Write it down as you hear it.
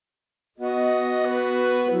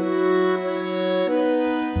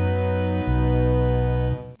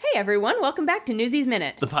everyone, welcome back to Newsies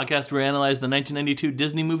Minute. The podcast where we analyze the 1992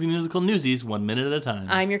 Disney movie musical Newsies 1 minute at a time.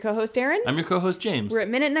 I'm your co-host, Erin. I'm your co-host, James. We're at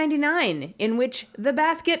minute 99, in which the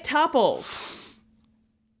basket topples.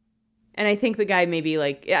 And I think the guy maybe,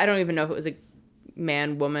 I don't even know if it was a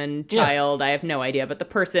man, woman, child, I have no idea. But the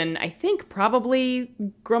person, I think, probably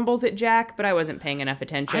grumbles at Jack, but I wasn't paying enough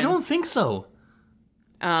attention. I don't think so.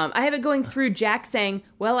 I have it going through Jack saying,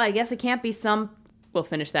 well, I guess it can't be some... We'll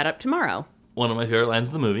finish that up tomorrow. One of my favorite lines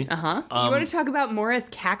of the movie. Uh-huh. You want to talk about Morris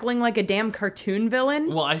cackling like a damn cartoon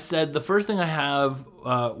villain? Well, I said the first thing I have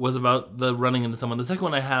was about the running into someone. The second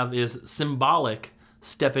one I have is symbolic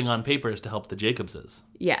stepping on papers to help the Jacobses.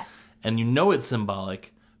 Yes. And you know it's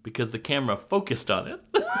symbolic because the camera focused on it.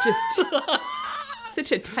 Just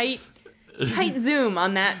such a tight zoom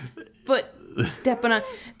on that foot stepping on.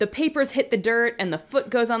 The papers hit the dirt and the foot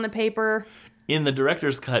goes on the paper. In the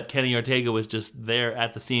director's cut, Kenny Ortega was just there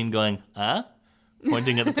at the scene going, huh?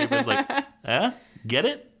 Pointing at the papers like, huh? Get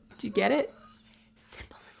it? Did you get it?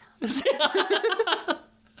 Symbolism.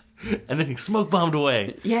 And then he smoke bombed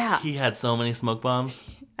away. Yeah. He had so many smoke bombs.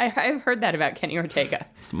 I've heard that about Kenny Ortega.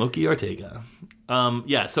 Smokey Ortega.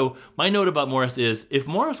 So my note about Morris is, if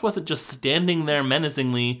Morris wasn't just standing there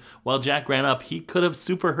menacingly while Jack ran up, he could have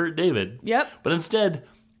super hurt David. Yep. But instead...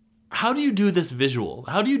 How do you do this visual?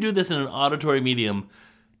 How do you do this in an auditory medium?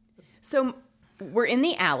 So we're in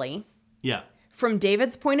the alley. Yeah. From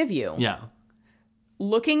David's point of view. Yeah.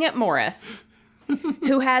 Looking at Morris,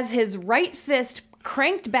 who has his right fist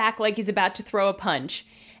cranked back like he's about to throw a punch.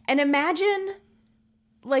 And imagine,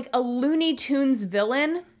 like, a Looney Tunes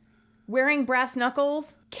villain wearing brass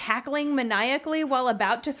knuckles, cackling maniacally while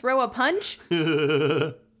about to throw a punch.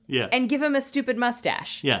 Yeah. And give him a stupid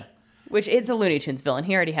mustache. Yeah. Which it's a Looney Tunes villain.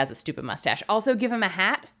 He already has a stupid mustache. Also, give him a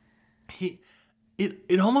hat.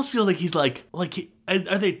 It almost feels like he's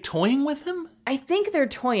are they toying with him? I think they're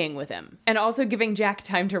toying with him. And also giving Jack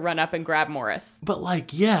time to run up and grab Morris. But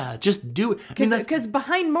just do it. Because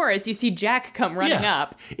behind Morris, you see Jack come running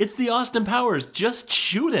up. It's the Austin Powers. Just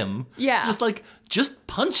shoot him. Yeah. Just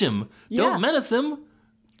punch him. Yeah. Don't menace him.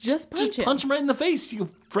 Just punch him. Punch him right in the face. You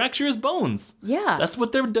fracture his bones. Yeah. That's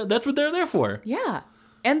what they're there for. Yeah.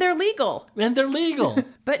 And they're legal.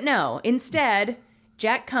 But no, instead,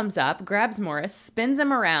 Jack comes up, grabs Morris, spins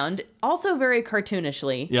him around, also very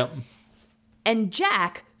cartoonishly. Yep. And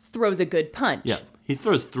Jack throws a good punch. Yep. He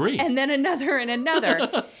throws 3. And then another and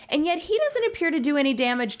another. And yet he doesn't appear to do any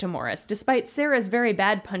damage to Morris, despite Sarah's very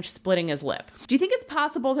bad punch splitting his lip. Do you think it's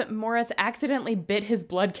possible that Morris accidentally bit his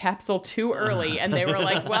blood capsule too early and they were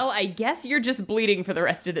like, well, I guess you're just bleeding for the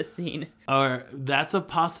rest of the scene? That's a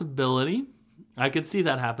possibility. I could see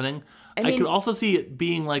that happening. I could also see it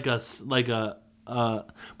being but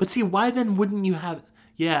see, why then wouldn't you have,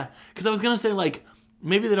 because I was going to say,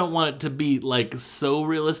 maybe they don't want it to be, so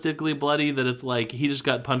realistically bloody that it's he just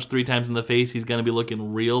got punched 3 times in the face, he's going to be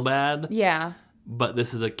looking real bad. Yeah. But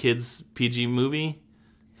this is a kid's PG movie,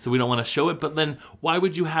 so we don't want to show it. But then why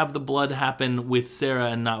would you have the blood happen with Sarah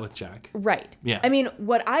and not with Jack? Right. Yeah.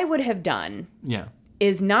 What I would have done... Yeah.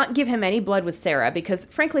 is not give him any blood with Sarah because,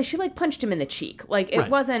 frankly, she punched him in the cheek. It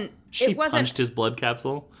wasn't. She punched his blood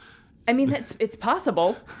capsule. It's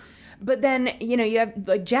possible, but then you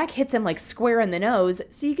have Jack hits him square in the nose,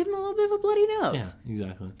 so you give him a little bit of a bloody nose. Yeah,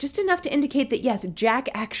 exactly. Just enough to indicate that yes, Jack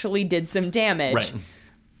actually did some damage. Right.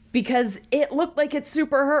 Because it looked like it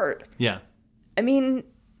super hurt. Yeah.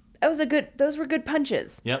 Those were good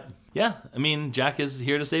punches. Yep. Yeah. Jack is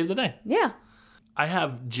here to save the day. Yeah. I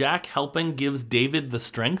have Jack helping gives David the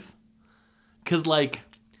strength. Because,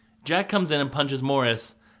 Jack comes in and punches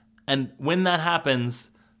Morris, and when that happens,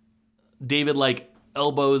 David,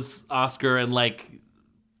 elbows Oscar and,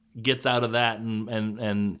 gets out of that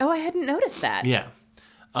and... Oh, I hadn't noticed that. Yeah.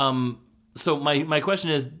 So my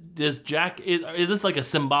question is Jack... Is this, a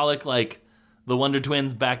symbolic, the Wonder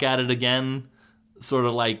Twins back at it again? Sort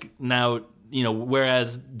of now,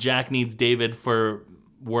 whereas Jack needs David for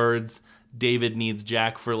words... David needs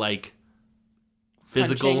Jack for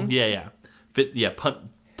physical, punching.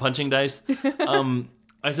 Punching dice.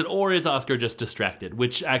 I said, or is Oscar just distracted?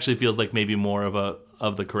 Which actually feels like maybe more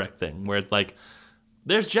of the correct thing, where it's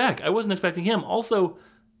there's Jack. I wasn't expecting him. Also,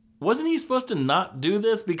 wasn't he supposed to not do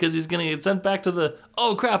this because he's going to get sent back to the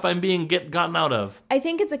oh crap I'm being gotten out of? I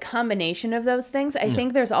think it's a combination of those things. I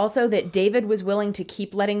think there's also that David was willing to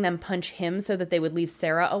keep letting them punch him so that they would leave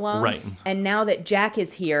Sarah alone. Right. And now that Jack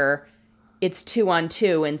is here, it's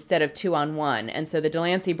 2-on-2 instead of 2-on-1. And so the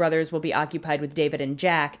Delancey brothers will be occupied with David and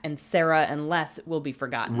Jack, and Sarah and Les will be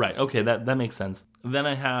forgotten. Right. Okay, that makes sense. Then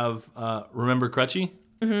I have Remember Crutchy?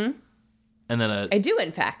 Mm-hmm. And then I do,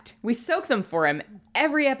 in fact. We soak them for him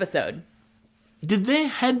every episode. Did they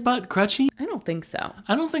headbutt Crutchy? I don't think so.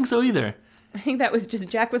 I don't think so either. I think that was just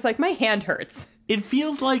Jack was like, my hand hurts. It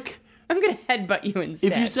feels like I'm gonna headbutt you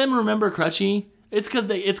instead. if you said remember Crutchy, it's because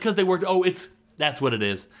they worked. Oh, that's what it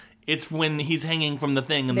is. It's when he's hanging from the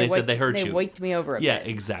thing and they said they hurt you. They waked me over a bit. Yeah,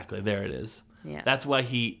 exactly. There it is. Yeah. That's why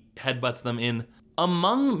he headbutts them in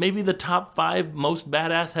among maybe the top 5 most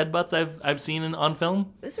badass headbutts I've seen on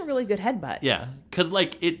film. This is a really good headbutt. Yeah, because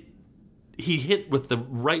he hit with the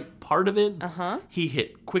right part of it. Uh-huh. He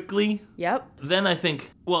hit quickly. Yep. Then I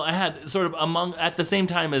think, well, I had sort of at the same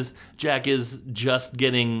time as Jack is just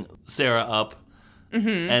getting Sarah up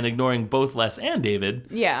and ignoring both Les and David.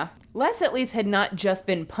 Yeah. Les at least had not just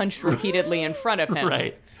been punched repeatedly in front of him.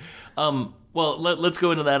 Right. Well, let's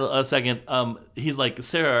go into that a second. He's like,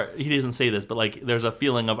 Sarah, he doesn't say this, but like there's a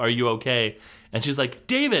feeling of, are you okay? And she's like,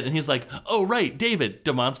 David. And he's like, oh, right, David.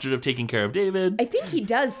 Demonstrative taking care of David. I think he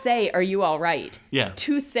does say, are you all right? Yeah.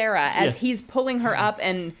 To Sarah as he's pulling her up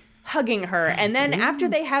and hugging her. And then after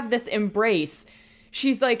they have this embrace,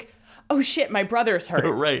 she's like, oh shit, my brother's hurt.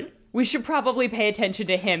 Right. We should probably pay attention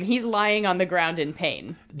to him. He's lying on the ground in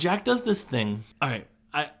pain. Jack does this thing. All right.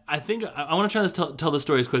 I think I want to try to tell the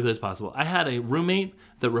story as quickly as possible. I had a roommate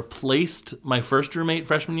that replaced my first roommate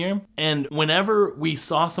freshman year. And whenever we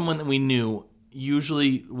saw someone that we knew,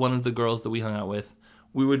 usually one of the girls that we hung out with,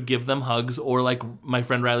 we would give them hugs, or like my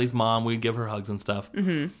friend Riley's mom, we'd give her hugs and stuff.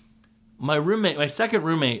 Mm-hmm. My second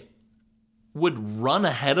roommate would run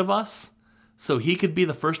ahead of us so he could be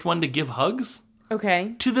the first one to give hugs.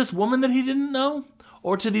 Okay. To this woman that he didn't know,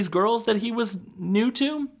 or to these girls that he was new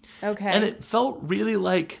to. Okay. And it felt really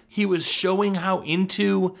like he was showing how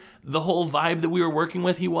into the whole vibe that we were working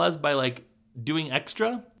with he was by like doing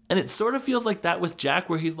extra. And it sort of feels like that with Jack,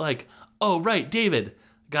 where he's like, oh, right, David,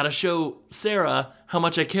 gotta show Sarah how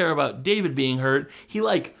much I care about David being hurt. He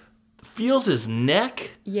like feels his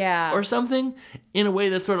neck or something in a way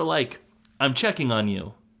that's sort of like, I'm checking on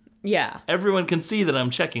you. Yeah. Everyone can see that I'm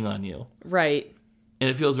checking on you. Right. And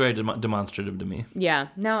it feels very demonstrative to me. Yeah.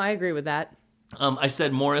 No, I agree with that. I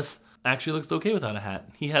said Morris actually looks okay without a hat.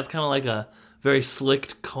 He has kind of like a very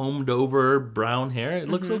slicked, combed over brown hair. It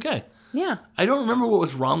looks okay. Yeah. I don't remember what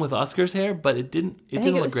was wrong with Oscar's hair, but it didn't look great. I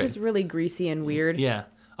think it was just really greasy and weird. Yeah.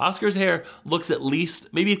 Oscar's hair looks at least,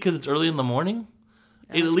 maybe because it's early in the morning,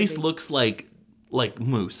 it at least looks like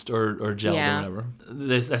moussed or gelled or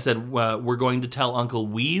whatever. I said, we're going to tell Uncle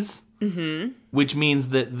Wheeze, which means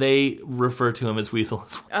that they refer to him as Weasel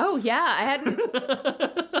as well. Oh, yeah.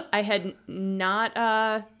 I had not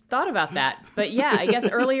thought about that. But yeah, I guess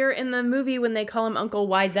earlier in the movie when they call him Uncle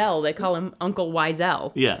Wiesel, they call him Uncle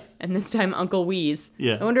Wiesel. Yeah. And this time Uncle Wheeze.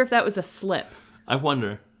 Yeah. I wonder if that was a slip. I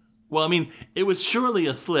wonder. Well, I mean, it was surely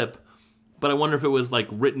a slip, but I wonder if it was like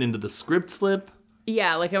written into the script slip.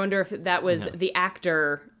 Yeah, like I wonder if that was the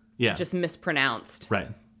actor just mispronounced. Right.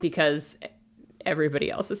 Because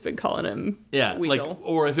everybody else has been calling him Weasel. Like,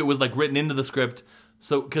 or if it was like written into the script,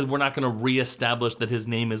 so because we're not going to reestablish that his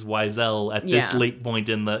name is Wiesel at this late point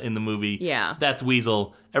in the movie. Yeah. That's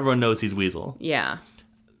Weasel. Everyone knows he's Weasel. Yeah.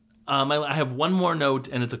 I have one more note,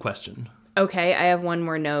 and it's a question. Okay, I have one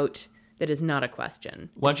more note that is not a question.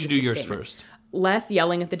 Why don't you do yours first? Les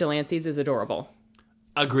yelling at the Delanceys is adorable.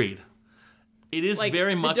 Agreed. It is like,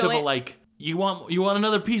 very much of a like, you want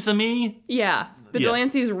another piece of me? Yeah. The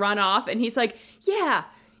Delanceys run off, and he's like, yeah,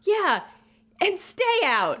 and stay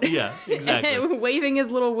out. Yeah, exactly. Waving his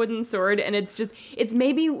little wooden sword, and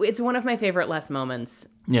it's one of my favorite Les moments.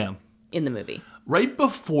 Yeah. In the movie. Right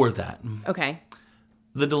before that. Okay.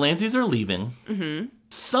 The Delanceys are leaving. Mm-hmm.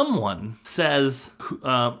 Someone says,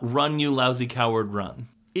 run, you lousy coward, run.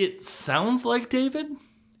 It sounds like David.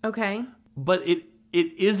 Okay. But it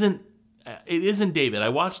isn't David. I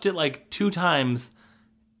watched it like 2 times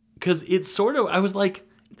because it's sort of, I was like,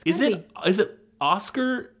 is it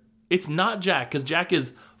Oscar? It's not Jack, because Jack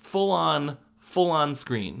is full on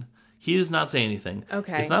screen. He does not say anything.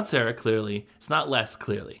 Okay. It's not Sarah, clearly. It's not Les,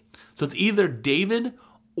 clearly. So it's either David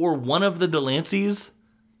or one of the Delanceys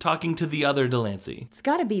talking to the other Delancey. It's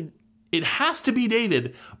got to be. It has to be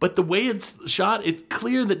David, but the way it's shot, it's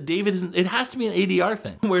clear that David isn't. It has to be an ADR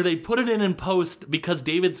thing where they put it in post because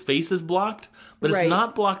David's face is blocked, but it's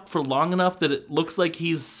not blocked for long enough that it looks like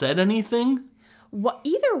he's said anything. Well,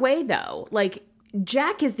 either way, though, like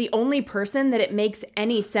Jack is the only person that it makes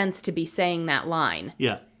any sense to be saying that line.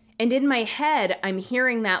 Yeah. And in my head, I'm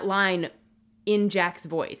hearing that line in Jack's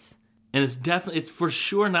voice. And it's for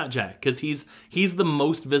sure not Jack, because he's the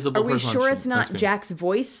most visible person. Are we sure it's not Jack's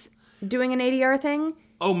voice doing an ADR thing?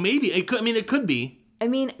 Oh, maybe. It could be. I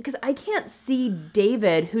mean, because I can't see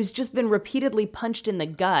David, who's just been repeatedly punched in the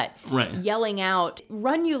gut, Right. yelling out,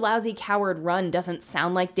 "Run, you lousy coward, run," doesn't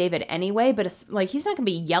sound like David anyway, but it's like he's not going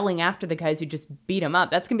to be yelling after the guys who just beat him up.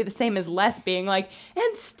 That's going to be the same as Les being like,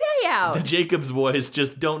 "And stay out." Jacob's boys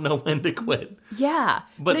just don't know when to quit. Yeah,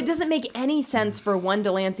 but But- it doesn't make any sense for one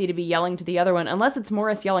Delancey to be yelling to the other one, unless it's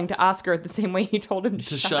Morris yelling to Oscar the same way he told him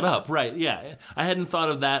To shut up. Right, yeah. I hadn't thought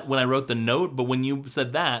of that when I wrote the note, but when you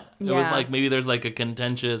said that, it was Yeah. like maybe there's like a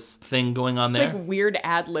contentious thing going on It's there. like weird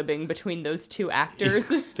ad-libbing between those two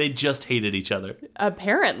actors, They just hated each other.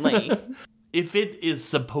 apparently. If it is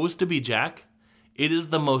supposed to be Jack, it is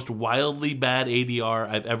the most wildly bad ADR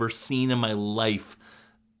I've ever seen in my life.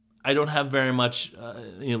 I don't have very much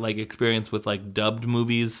like experience with like dubbed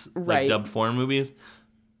movies, Right. like dubbed foreign movies.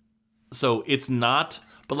 So it's not,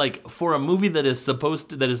 but like for a movie that is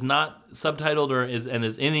that is not subtitled or is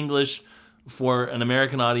in English for an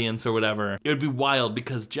American audience or whatever, it would be wild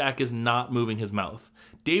because Jack is not moving his mouth.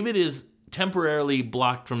 David is temporarily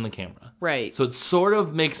blocked from the camera. Right. So it sort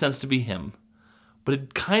of makes sense to be him, but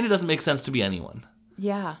it kind of doesn't make sense to be anyone.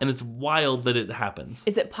 Yeah. And it's wild that it happens.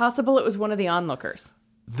 Is it possible it was one of the onlookers?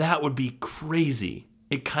 That would be crazy.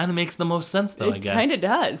 It kind of makes the most sense, though, I It guess. kind of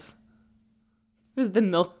does. It was the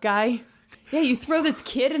milk guy. Yeah, you throw this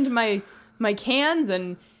kid into my cans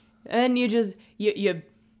and you just you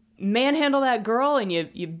manhandle that girl and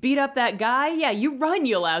you beat up that guy. Yeah, you run,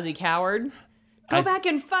 you lousy coward. Go back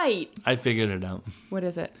and fight. I figured it out. What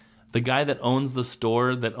is it? The guy that owns the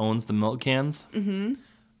store that owns the milk cans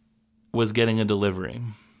was getting a delivery.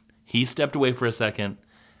 He stepped away for a second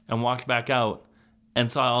and walked back out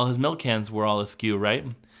and saw all his milk cans were all askew, right?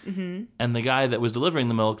 Mm-hmm. And the guy that was delivering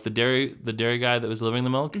the milk, the dairy guy that was delivering the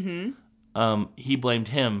milk, he blamed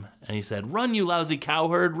him and he said, "Run, you lousy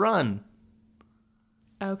cowherd, run."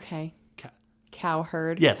 Okay.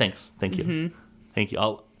 Cowherd. Yeah, thanks. Thank you. Thank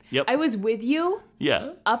you. Yep. I was with you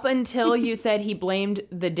Yeah. up until you said he blamed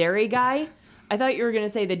the dairy guy. I thought you were going to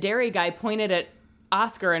say the dairy guy pointed at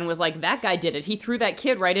Oscar and was like, "That guy did it. He threw that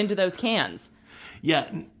kid right into those cans." Yeah.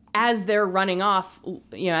 As they're running off,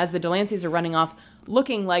 as the Delanceys are running off,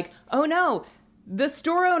 looking like, "Oh no, the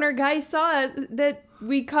store owner guy saw that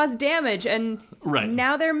we caused damage and Right.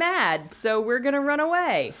 now they're mad, so we're going to run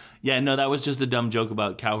away." Yeah, no, that was just a dumb joke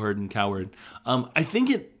about cowherd and coward. I think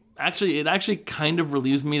it actually kind of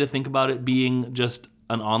relieves me to think about it being just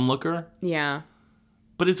an onlooker. Yeah.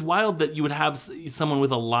 But it's wild that you would have someone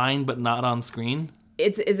with a line but not on screen.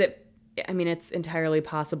 It's entirely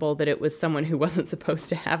possible that it was someone who wasn't supposed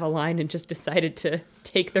to have a line and just decided to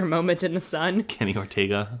take their moment in the sun. Kenny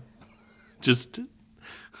Ortega. Just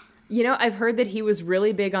I've heard that he was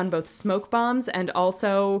really big on both smoke bombs and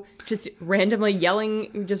also just randomly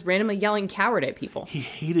yelling coward at people. he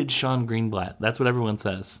hated Sean Greenblatt. That's what everyone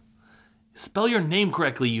says. Spell your name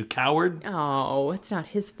correctly, you coward. Oh, it's not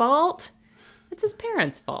his fault. It's his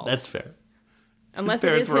parents' fault. That's fair. Unless His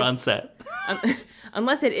parents it is were on set.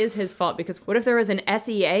 Unless it is his fault, because what if there was an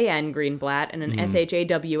SEAN Greenblatt and an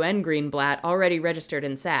SHAWN Greenblatt already registered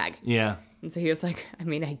in SAG? Yeah. And so he was like, I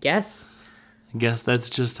guess I guess that's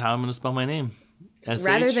just how I'm going to spell my name.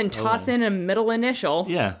 rather than toss in a middle initial,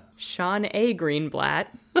 Yeah. Sean A. Greenblatt,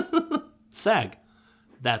 SAG.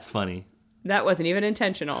 That's funny. that wasn't even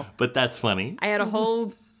intentional. But that's funny. I had a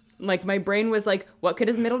whole, my brain was like, what could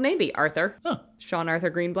his middle name be? Arthur. Huh. Sean Arthur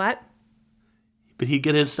Greenblatt. But he'd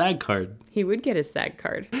get his SAG card. He would get his SAG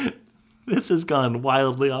card. This has gone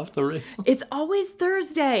wildly off the rails. It's always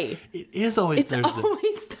Thursday. It is always It's Thursday.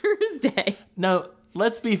 always Thursday. Now,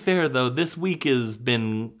 let's be fair, though. This week has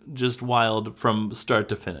been just wild from start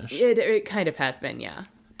to finish. It kind of has been, yeah.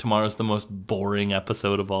 Tomorrow's the most boring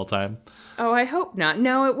episode of all time. Oh, I hope not.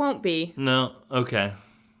 No, it won't be. No? Okay.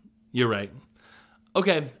 You're right.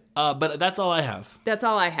 Okay, but that's all I have. That's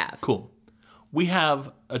all I have. Cool. We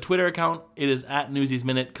have a Twitter account. It is at Newsies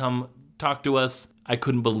Minute. Come talk to us. I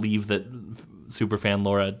couldn't believe that superfan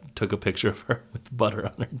Laura took a picture of her with butter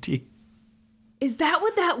on her teeth. Is that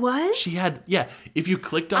what that was? She had, yeah, if you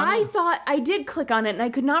clicked on I it. thought I did click on it and I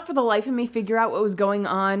could not for the life of me figure out what was going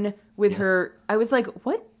on with her. I was like,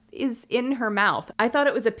 what is in her mouth? I thought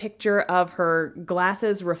it was a picture of her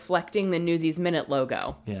glasses reflecting the Newsies Minute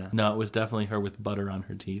logo. Yeah. No, it was definitely her with butter on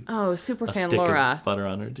her teeth. Oh, A superfan stick Laura. of butter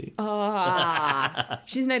on her teeth.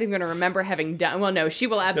 She's not even going to remember having done. Well, no, she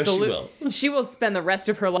will absolutely. She will spend the rest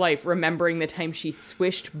of her life remembering the time she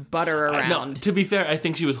swished butter around. No, to be fair, I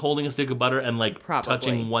think she was holding a stick of butter and like Probably.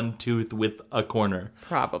 touching one tooth with a corner.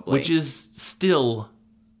 Probably. Which is still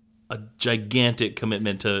a gigantic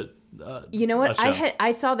commitment to You know what? a show.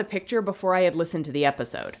 I saw the picture before I had listened to the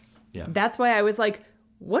episode. Yeah. That's why I was like,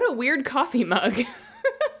 what a weird coffee mug.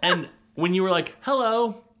 And when you were like,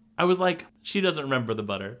 hello, I was like, she doesn't remember the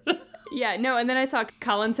butter. Yeah, no, and then I saw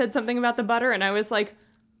Colin said something about the butter, and I was like,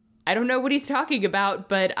 I don't know what he's talking about,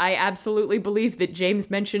 but I absolutely believe that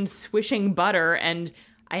James mentioned swishing butter, and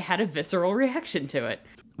I had a visceral reaction to it.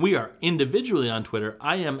 We are individually on Twitter.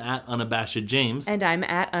 I am at unabashedjames. And I'm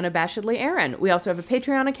at unabashedlyaaron. We also have a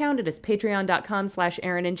Patreon account. It is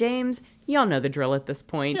patreon.com/AaronandJames. Y'all know the drill at this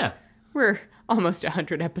point. Yeah. We're almost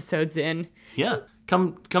 100 episodes in. Yeah.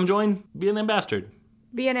 Come join. Be an ambassador.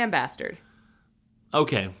 Be an ambassador.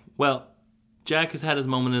 Okay. Well, Jack has had his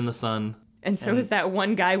moment in the sun. And so is that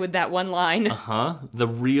one guy with that one line. Uh-huh. The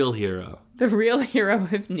real hero. The real hero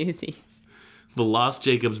of Newsies. The lost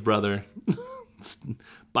Jacobs brother.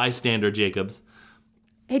 Bystander Jacobs.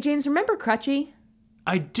 Hey, James, remember Crutchy?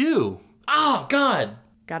 I do. Oh, God.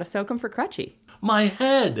 Gotta soak him for Crutchy. My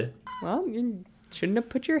head. Well, you shouldn't have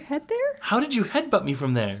put your head there. How did you headbutt me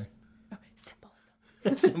from there? Oh,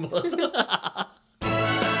 symbolism. Symbolism.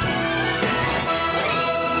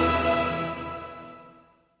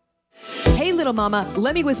 Hey, little mama,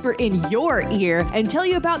 let me whisper in your ear and tell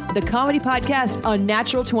you about the comedy podcast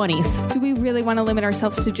Unnatural 20s. Do we really want to limit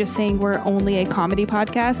ourselves to just saying we're only a comedy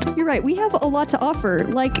podcast? You're right. We have a lot to offer,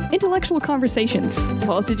 like intellectual conversations.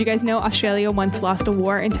 Well, did you guys know Australia once lost a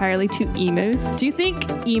war entirely to emus? Do you think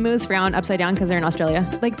emus frown upside down because they're in Australia?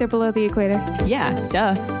 Like they're below the equator? Yeah,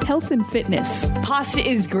 duh. Health and fitness. Pasta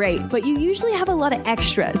is great, but you usually have a lot of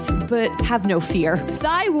extras. But have no fear.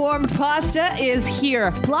 Thigh-warmed pasta is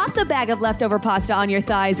here. Plop the bag of leftover pasta on your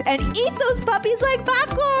thighs and eat those puppies like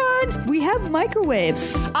popcorn. We have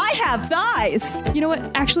microwaves. I have thighs. You know what?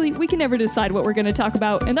 Actually, we can never decide what we're going to talk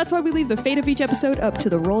about, and that's why we leave the fate of each episode up to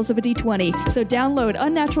the rolls of a D20. So download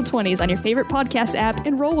Unnatural 20s on your favorite podcast app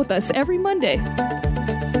and roll with us every Monday.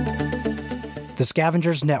 The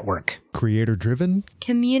Scavengers Network. Creator-driven.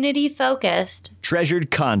 Community-focused.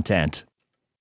 Treasured content.